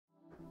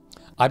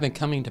I've been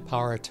coming to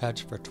Power of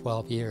Touch for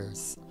 12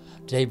 years.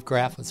 Dave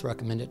Graff was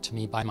recommended to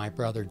me by my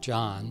brother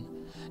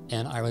John,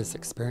 and I was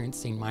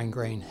experiencing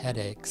migraine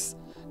headaches,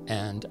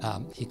 and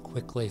he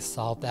quickly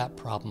solved that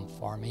problem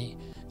for me.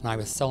 And I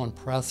was so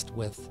impressed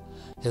with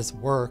his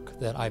work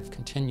that I've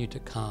continued to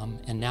come,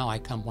 and now I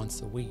come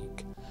once a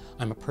week.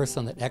 I'm a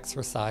person that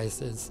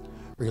exercises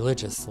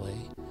religiously,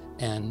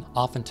 and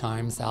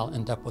oftentimes I'll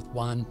end up with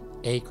one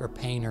ache or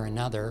pain or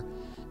another,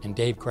 and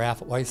Dave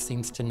Graff always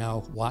seems to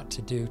know what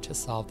to do to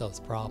solve those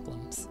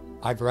problems.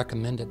 I've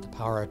recommended the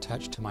Power of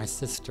Touch to my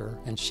sister,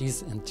 and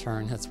she's in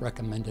turn has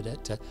recommended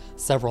it to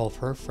several of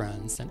her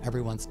friends, and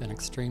everyone's been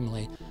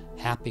extremely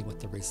happy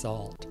with the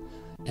result.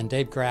 And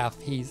Dave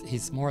Graff,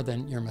 he's more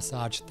than your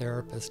massage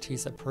therapist.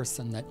 He's a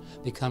person that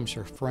becomes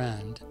your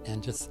friend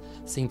and just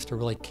seems to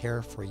really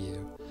care for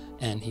you.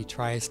 And he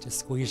tries to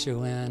squeeze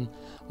you in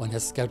when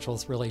his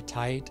schedule's really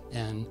tight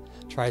and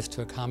tries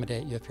to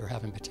accommodate you if you're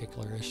having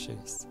particular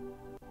issues.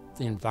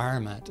 The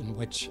environment in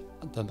which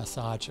the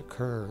massage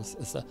occurs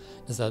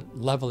is a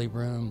lovely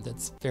room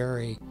that's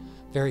very,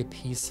 very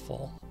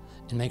peaceful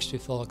and makes you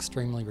feel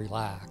extremely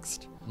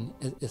relaxed. And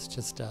it's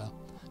just a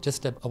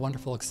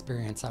wonderful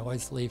experience. I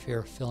always leave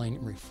here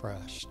feeling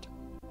refreshed.